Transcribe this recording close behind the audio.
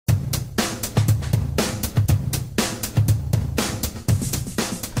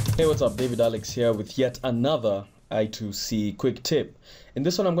Hey, what's up? David Alex here with yet another I2C quick tip. In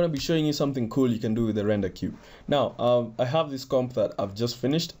this one, I'm going to be showing you something cool you can do with the render queue. Now, I have this comp that I've just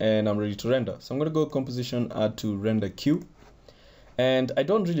finished and I'm ready to render. So I'm going to go composition, add to render queue. And I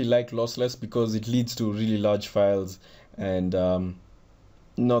don't really like lossless because it leads to really large files and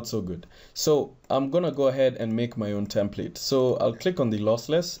not so good. So I'm going to go ahead and make my own template. So I'll click on the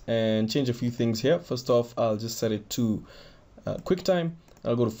lossless and change a few things here. First off, I'll just set it to QuickTime.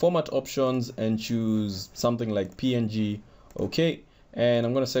 I'll go to format options and choose something like PNG, okay, and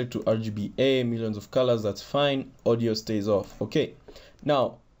I'm going to set it to RGBA, millions of colors, that's fine, audio stays off, okay.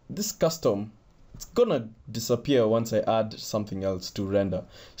 Now this custom, it's gonna disappear once I add something else to render.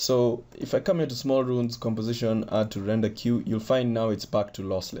 So if I come here to small runes, composition, add to render queue, you'll find now it's back to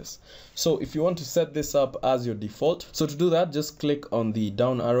lossless. So if you want to set this up as your default, so to do that, just click on the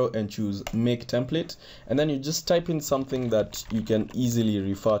down arrow and choose make template, and then you just type in something that you can easily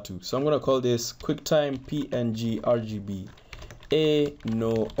refer to. So I'm going to call this QuickTime PNG RGBA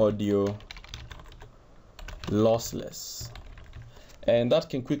no audio lossless. And that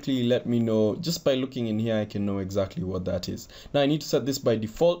can quickly let me know, just by looking in here, I can know exactly what that is. Now I need to set this by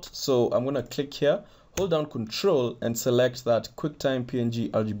default, so I'm going to click here, hold down Control and select that QuickTime PNG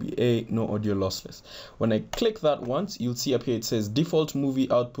RGBA no audio lossless. When I click that once, you'll see up here it says default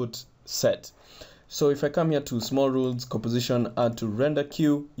movie output set. So if I come here to small rules, composition, add to render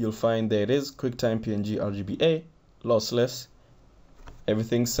queue, you'll find there it is, QuickTime PNG RGBA lossless.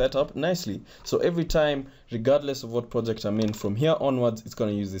 Everything's set up nicely. So every time, regardless of what project I'm in, from here onwards, it's going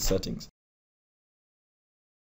to use these settings.